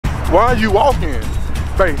Why are you walking?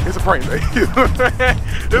 Babe, it's a prank, babe. It's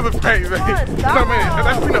a prank, babe. No, man,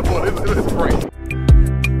 that's peanut butter. It's a prank.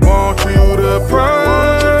 Want you to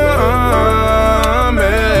promise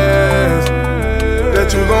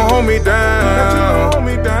that you gon' hold me down,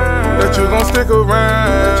 that you gon' stick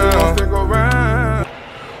around.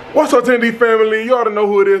 What's up, TND family? You already know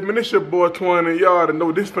who it is, man. It's your boy Twin, and y'all already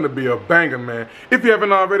know this finna be a banger, man. If you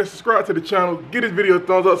haven't already, subscribe to the channel, give this video a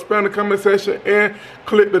thumbs up, spam the comment section, and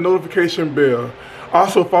click the notification bell.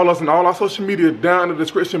 Also, follow us on all our social media down in the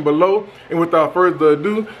description below. And without further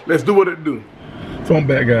ado, let's do what it do. So I'm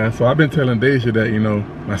back, guys. So I've been telling Deja that, you know,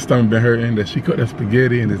 my stomach been hurting, that she cooked that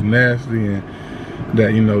spaghetti and it's nasty, and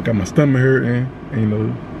that, you know, got my stomach hurting, and, you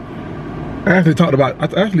know, I actually told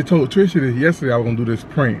Trisha this yesterday I was gonna do this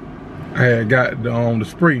prank. I had got the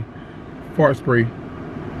spray, fart spray.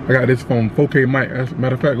 I got this from 4K Mike. As a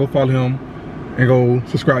matter of fact, go follow him and go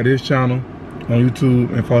subscribe to his channel on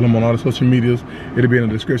YouTube and follow him on all the social medias. It'll be in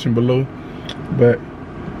the description below. But,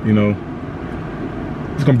 you know,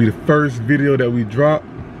 it's gonna be the first video that we drop.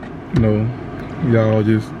 You know, y'all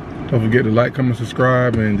just don't forget to like, comment,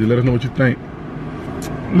 subscribe, and just let us know what you think.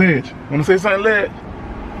 Ledge, wanna say something, Ledge?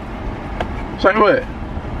 Shake butt.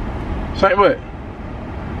 Shake butt.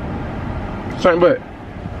 Shake butt.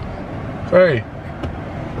 Say.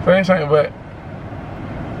 Say shake butt.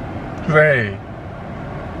 Say.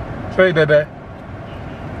 Say that.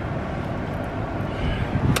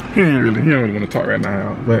 He don't really want to talk right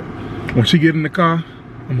now. But when she get in the car,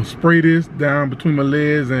 I'm gonna spray this down between my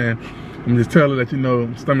legs, and I'm gonna just tell her that, you know,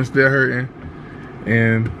 my stomach's still hurting,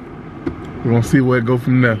 and we're gonna see where it go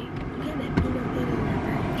from there.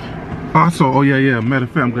 Also, oh yeah, matter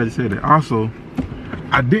of fact, I'm glad you said that. Also,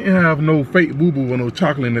 I didn't have no fake boo-boo or no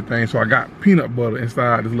chocolate in the thing, so I got peanut butter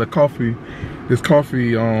inside this little coffee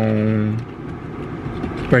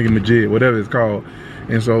thingamajig, whatever it's called.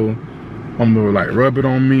 And so I'm gonna like rub it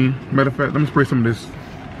on me. Matter of fact, let me spray some of this.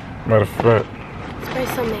 Matter of fact, spray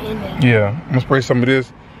some in there. Yeah, I'm gonna spray some of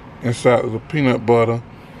this inside of the peanut butter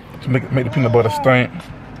to make the peanut butter stink.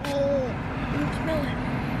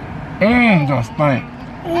 It's gonna stink.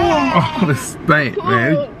 Oh, this stink,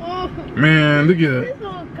 man. Man, look at it.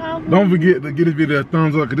 Don't forget to give this video a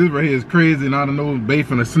thumbs up, because this right here is crazy, and I don't know, babe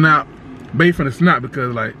finna snap. Babe finna snap,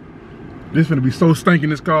 because like, this finna be so stinking in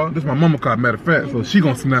this car. This is my mama car, matter of fact, so she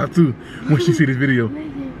gonna snap too when she see this video.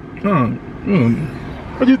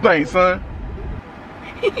 What you think, son?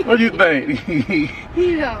 What you think? You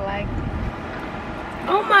don't like it.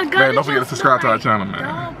 Oh my God. Man, don't forget to subscribe to our channel,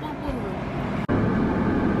 man.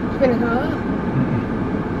 Finna go up.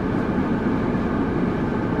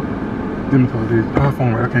 Let me call this. Her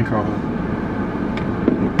phone, right? I can't call her.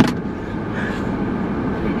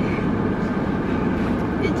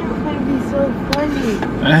 It's just gonna be so funny.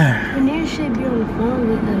 And you should be on the phone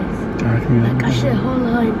with us. Like, I should hold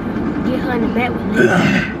her and get her in the back with us.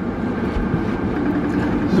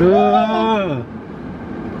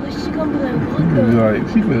 But she gonna be like,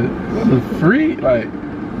 like, she feel, what the freak? Like,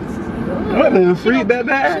 what the freak that?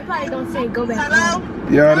 She probably gonna say, go back home.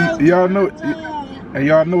 Y'all know. And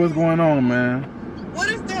y'all know what's going on, man. What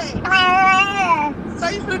is that?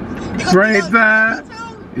 Spring time.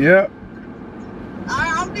 Yep.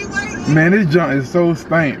 I'll be waiting. Man, this junk is so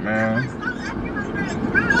stank, man.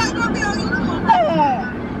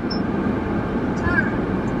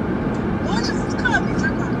 When is coming?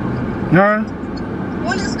 Huh?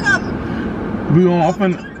 When is coming?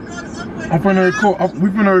 We finna record. We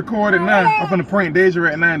finna record it now. I'm finna prank Deja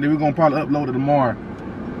right now, and then we gonna probably upload it tomorrow.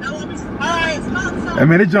 I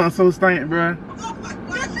mean, this junk so stank, bro.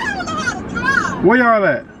 Where y'all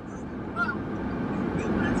at?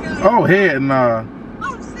 Oh, head nah.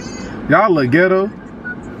 Y'all look ghetto.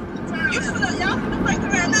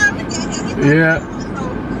 Yeah.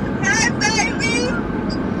 Hey, baby.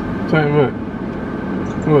 Say what?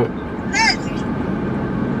 What?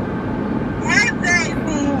 Hey,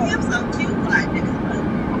 baby. You're so cute like this.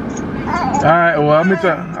 Alright, well, I'm gonna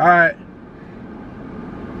tell. Alright.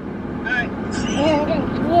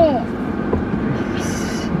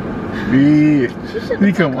 Yeah.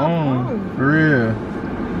 He come on. For real.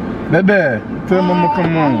 Dad. Tell mama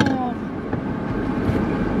come on.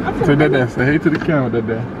 Say Dad. Say hey to the camera,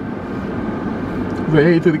 Dad. Say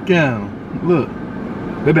hey to the camera. Look.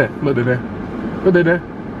 Dad. Look, Dad. Look, Dad.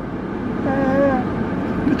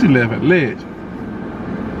 What you laughing at? Ledge.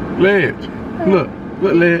 Ledge. Look.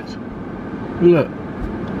 Look, Ledge. Look.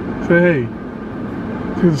 Say hey.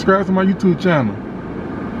 Say subscribe to my YouTube channel.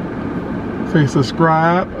 Say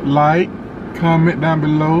subscribe, like, comment down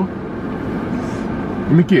below.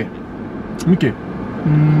 Mickey.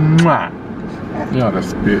 Mwah. Y'all, that's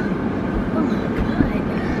spit.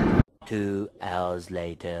 2 hours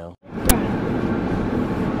later. I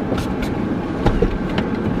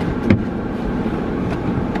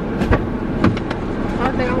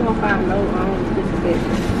think I'm gonna find no disrespect.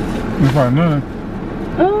 You find none.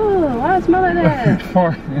 Oh, why does it smell like that?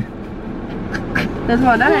 Fart. That's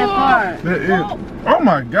why that ain't fart. That is. Oh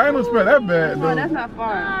my God, it don't smell that bad though. No, that's not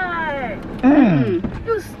fart.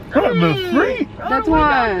 What the freak? That's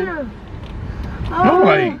one. I'm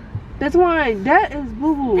like. That's one. That is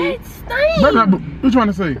boo boo. That stinks. What you trying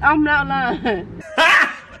to say? I'm not lying.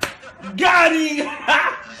 Got him!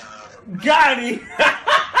 Got him!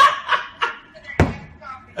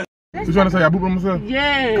 You trying to say I poop on myself?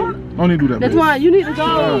 Yeah. I don't need to do that. That's why you need to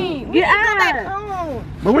go. Get out.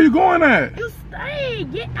 But where you going at? You stay.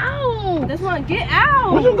 Get out. That's why. Get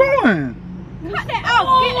out. Where you going? Cut that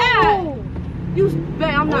out. Get out. You,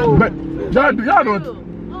 babe, I'm not.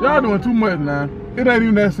 Y'all doing too much now. It ain't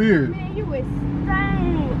even that serious. Man, you is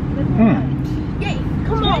staying. Yeah,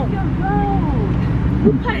 come on.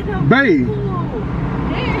 You cut it down. Babe.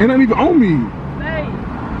 It ain't even on me. Babe.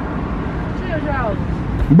 Chill, y'all.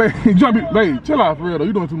 Babe, chill out for real though.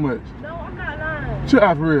 You doing too much. No, I'm not lying. Chill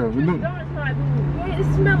out for real. Don't smell like boo. It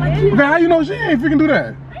smell like you. Okay, how you know she ain't freaking do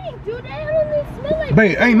that? I ain't do that. I don't even smell like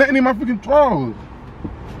Babe, ain't nothing in my freaking drawers.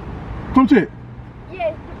 Come check.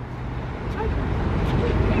 Yeah.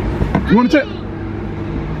 You wanna check?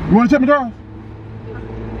 You wanna check my drawers?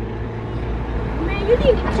 Man, you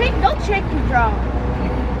need to check. Don't check your drawers.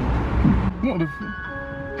 What the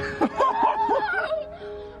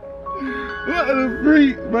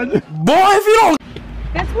freak? Boy, if you don't.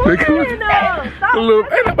 That's what Stop.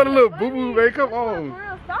 ain't Ain't but a little boo boo, babe. Come on.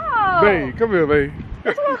 Stop. Babe, come here, babe.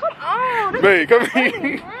 That's what, come on. Babe, come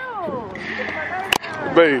here.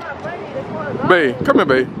 Babe. Babe, come here,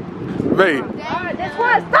 babe. Babe. That's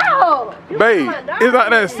why. Stop. Babe, it's not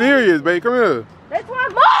that serious, babe. Come here. That's why.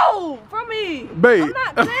 Move from me. Babe. I'm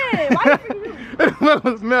not playing. Why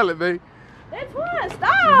you Smell it, babe. That's why.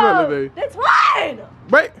 Stop. Smell it, babe. That's why.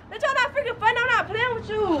 Babe. That y'all not freaking fun. I'm not playing with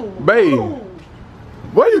you. Babe. Move.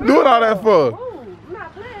 What are you doing all that for? Move. I'm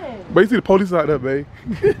not playing. Babe, you see the police out there, babe.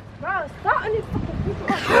 Bro, stop any fucking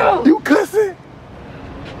people. You cussing?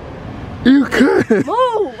 You cussing?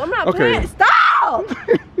 Move. I'm not playing. Stop.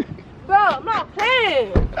 Bro, I'm not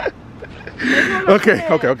playing. Okay.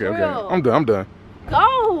 I'm done.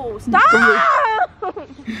 Go. Stop. Stop.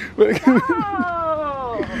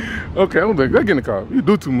 Okay, I'm done. Let's get in the car. You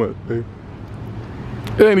do too much, babe.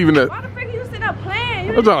 It ain't even that. Why the frick are you sitting there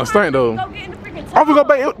playing? That's all stink though. Go get in the freaking I'm gonna go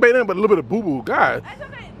babe nothing but a little bit of boo boo. God. That's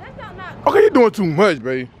okay. That's not. Okay, you doing too much,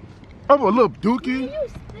 babe. Over a little dookie. You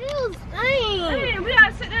still stink. Hey, we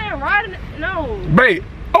gotta sit there and ride it. No. Babe,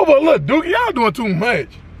 over a little dookie, y'all doing too much.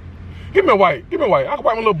 Give me a wipe. I can wipe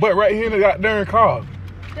my little butt right here in the goddamn car.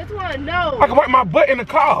 That's why no. I can wipe my butt in the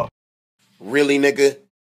car. Really, nigga?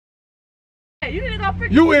 Hey, you need to go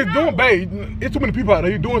freaking. You is doing, babe. It's too many people out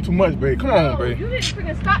there. You doing too much, babe. Come on, babe. You need to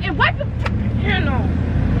freaking stop and wipe your hand on.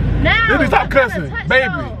 Now. Baby, stop cussing,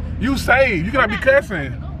 baby. You saved. You cannot be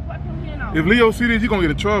cussing. Go wipe your hand off. If Leo see this, you gonna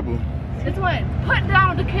get in trouble. That's what. Put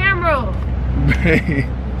down the camera. Babe.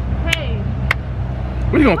 Hey.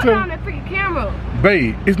 What you gonna Put tell? down that freaking camera.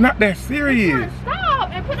 Babe, it's not that serious.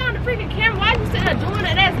 Stop and put down the freaking camera. Why you sitting there doing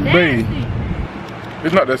that? That's nasty. Babe.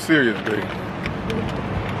 It's not that serious, babe.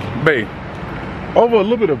 Babe. Over a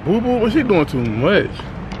little bit of boo-boo? What she doing too much?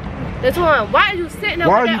 That's why. Why are you sitting there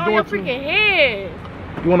with that on your freaking head?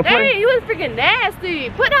 You wanna play? Hey, you was freaking nasty.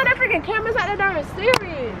 Put down that freaking cameras out there darn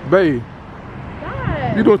serious. Babe.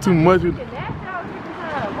 God. You doing too much. Freaking nasty all the freaking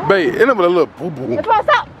time. Babe, ain't but a little boo-boo. That's why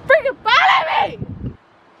stop freaking following me.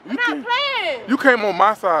 I'm not playing. You came on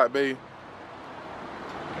my side, babe.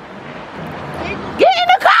 Get in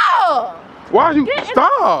the car. Why you Get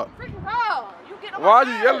stop? In the freaking car. You get on Why my are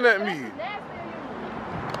you yelling at me?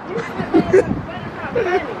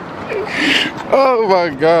 Oh my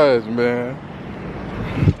gosh, man.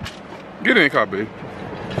 Get in the car, babe.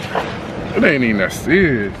 It ain't even that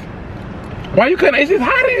serious. Why you couldn't? It's just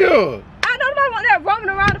hot in here. I don't know what that roaming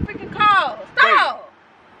around the freaking car. Stop.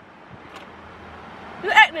 You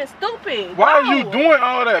acting stupid. Why are you doing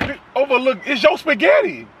all that? Overlook, it's your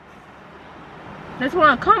spaghetti. That's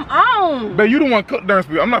why. Come on. Babe, you don't want to cook darn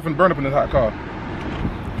spaghetti. I'm not finna burn up in this hot car.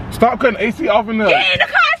 Stop cutting AC off in there. Get in the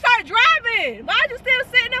car and start driving. Why are you still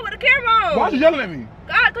sitting there with the camera on? Why are you yelling at me?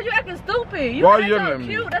 God, because you acting stupid. Why are you yelling at me?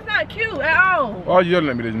 Cute. That's not cute at all. Why are you yelling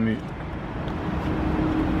at me, Disney?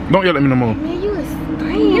 Don't yell at me no more. Man, you is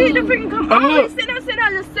strange. You need to freaking come on. You sitting there,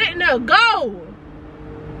 just sitting there. Go.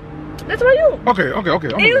 That's what you. Okay.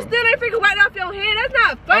 And you still ain't freaking wiping off your hand. That's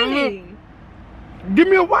not funny. Give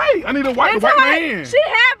me a white. I need a white to wipe my hand. She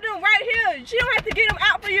have them right here. She don't have to get them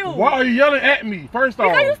out for you. Why are you yelling at me? First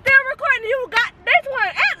off. Because you still recording. You got this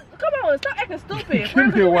one. Come on, stop acting stupid.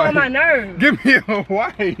 Give me a white. On my nerves. Give me a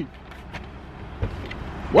white.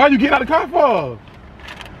 Why you getting out of the car for?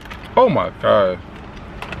 Oh my God.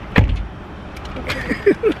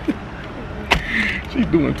 She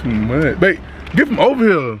doing too much. Babe, get from over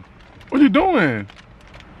here. What you doing?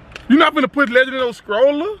 You not finna put Legend in no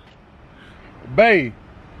scroller? Babe.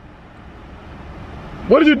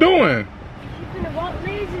 What are you doing? You finna walk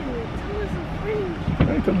Legend. Tell her some friends. I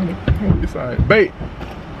ain't telling her to come on this side. Babe,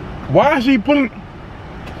 why is she pulling?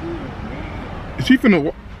 She finna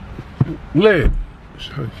walk. Leg.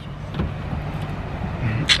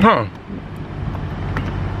 Huh?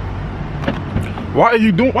 Why are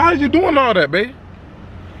you doing all that, babe?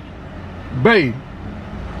 Babe,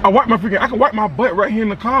 I can wipe my butt right here in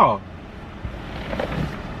the car.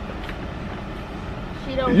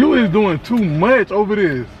 You is doing too much over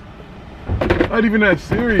this. Not even that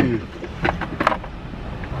serious.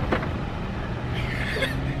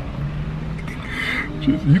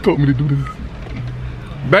 You told me to do this.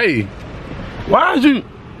 Babe, where's you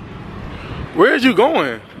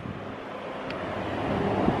going?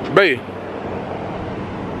 Babe,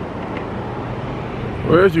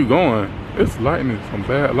 where's you going? It's lightning, some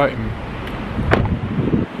bad lightning.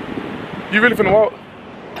 You really finna walk?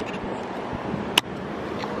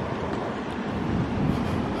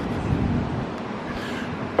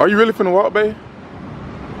 Are you really finna walk, babe?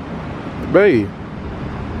 Babe.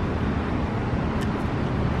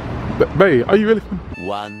 Babe, are you really finna?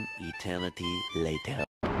 One eternity later.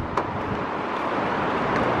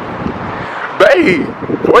 Babe,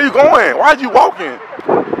 where you going? Why are you walking?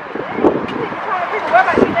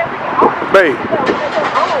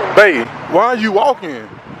 Babe, why are you walking?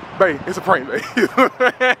 Babe, it's a prank, babe. It's a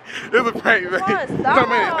prank, babe. Stop.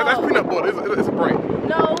 That's peanut butter. It's a prank.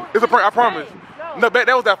 No. It's a prank, I promise. No, babe,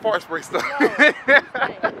 that was that fart spray stuff. No.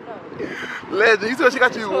 Legend, you said she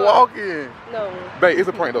got you walking. No. Babe, it's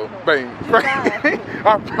a prank though. Babe,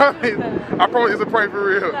 I promise it's a prank for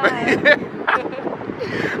real.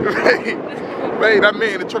 Babe, that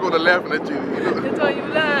man in the truck was laughing at you. That's why you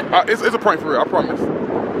lying. It's a prank for real, I promise.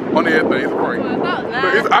 On the everything, it's a prank.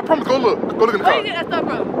 Well, I promise, go look in the car. Where you get that stuff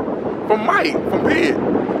from? From Mike, from Pid.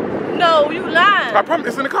 No, you lying. I promise,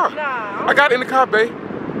 it's in the car. Nah. I got it in the car, babe.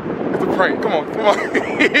 It's a prank, come on.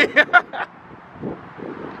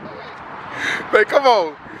 Babe, come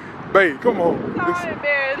on. Babe, come on. Sorry,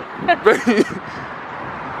 embarrassed. Babe.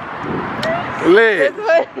 Leg.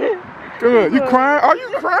 Come on, you crying? Are you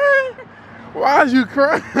crying? Why is you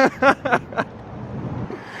crying?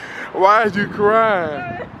 Why is you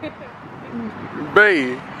crying?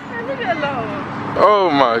 Babe. Leave me alone. Oh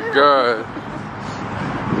my God.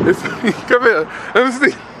 Come here. Let me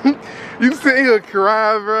see. You sitting here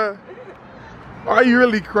crying, bro. Are you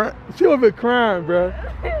really crying? She over here crying, bro.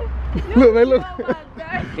 Look, man, look.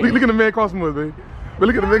 Look at the man across from us, babe. But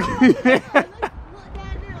look at the man.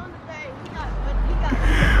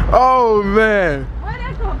 Oh man. Where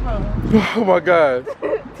that come from? Oh my God.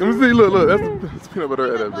 Let me see, look, that's peanut butter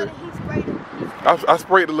right there, babe. I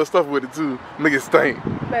sprayed the little stuff with it too. Make it stink.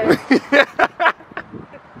 You over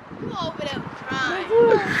there crying.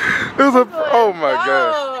 It was oh my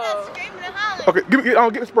God. Screaming and hollering. Okay,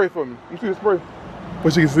 get the spray for me. You see the spray?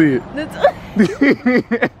 But you can see it.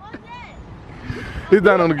 It's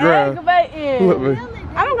down on the ground. Look, babe.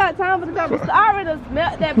 I don't got time for the conversation. I already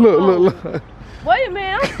smelled that. Look. Wait a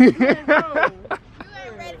minute. You ain't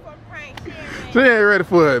ready for a prank. She ain't ready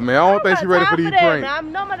for it, man. I don't think she's ready for these pranks.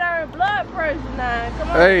 I'm no more blood pressure now. Come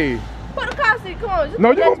on. Hey. Put the car seat. Come on. Just No,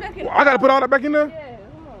 put you that don't. back in the I gotta car. put all that back in there? Yeah,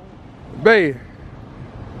 come on. Babe.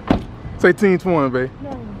 Say Team Twin, babe.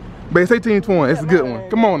 No. Babe, say Team Twin. It's a good one.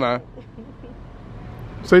 Come on now.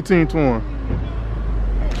 Say Team Twin.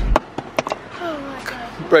 Oh my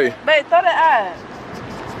God. Babe. Babe, throw that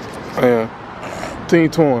eye. Yeah. Team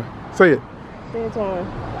Twin. Say it. Team Twin.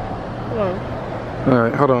 Come on.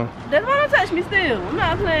 Alright, hold on. That's why don't touch me still. I'm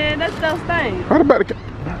not playing. That stuff stinks. Why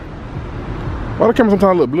the camera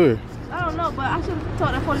sometimes look blurry? I don't know, but I should have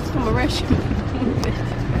told that police to come arrest you.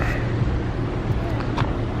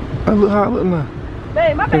 How I look now?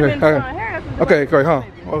 Babe, my baby Okay, in the front hair. Okay, huh?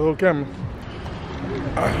 Oh, camera.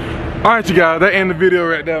 Alright, you guys, that ended the video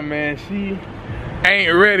right there, man. She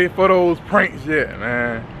ain't ready for those pranks yet,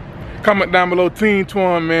 man. Comment down below, Team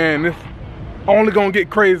Twin, man. This only gonna get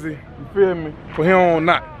crazy, you feel me? For him on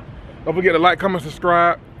not. Don't forget to like, comment,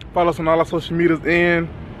 subscribe. Follow us on all our social medias and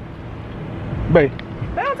babe.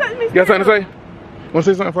 Don't touch me. You got something to say? Wanna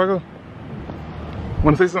say something before I go?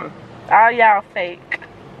 Wanna say something? All y'all fake.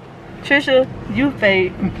 Trisha, you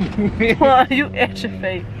fake. You extra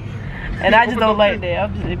fake. And I just don't like that.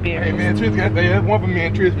 I'm just embarrassed. Hey man, Trish, that's one for me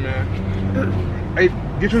and Trish, man. Hey,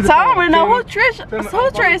 get Trish. So I don't really know who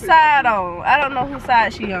Trish's side on. I don't know whose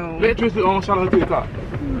side she on. Let Trish on shout out her TikTok.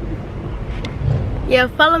 Yeah,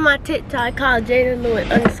 follow my TikTok called Keyo Lewis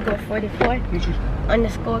 _44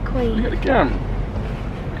 _queen. You got the camera.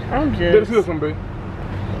 I'm Let us just hear something, babe.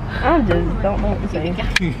 don't know what to say.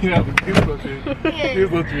 Yeah,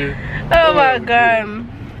 here's what Trish. Oh my god.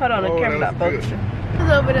 Hold on, the camera not that's focusing.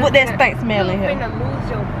 What What that stank smell in You're here? finna lose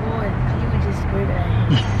your voice. You would just screw that.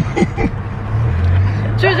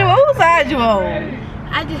 Trisha, whose side you on?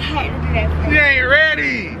 I just had to do that for She ain't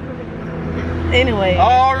ready. Anyway,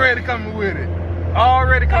 Already coming with it.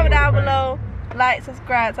 Already coming comment down with it. below, like,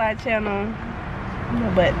 subscribe to our channel.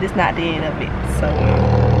 But this not the end of it. So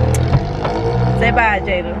say bye,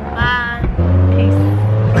 Jada. Bye. Peace.